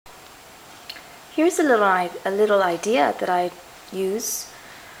Here's a little idea that I use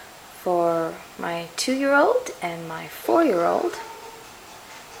for my 2-year-old and my 4-year-old.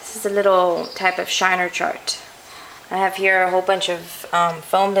 This is a little type of shiner chart. I have here a whole bunch of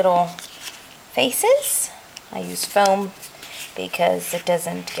foam little faces. I use foam because it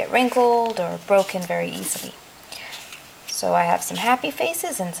doesn't get wrinkled or broken very easily. So I have some happy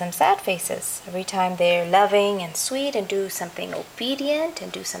faces and some sad faces. Every time they're loving and sweet and do something obedient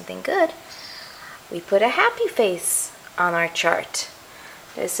and do something good, we put a happy face on our chart.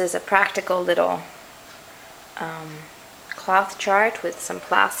 This is a practical little cloth chart with some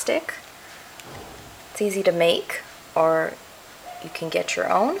plastic. It's easy to make, or you can get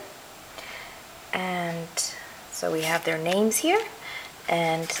your own. And so we have their names here,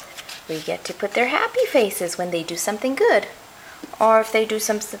 and we get to put their happy faces when they do something good. Or if they do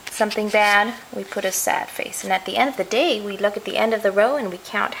something bad, we put a sad face. And at the end of the day, we look at the end of the row and we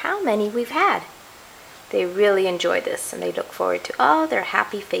count how many we've had. They really enjoy this, and they look forward to all their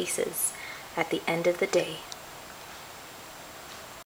happy faces at the end of the day.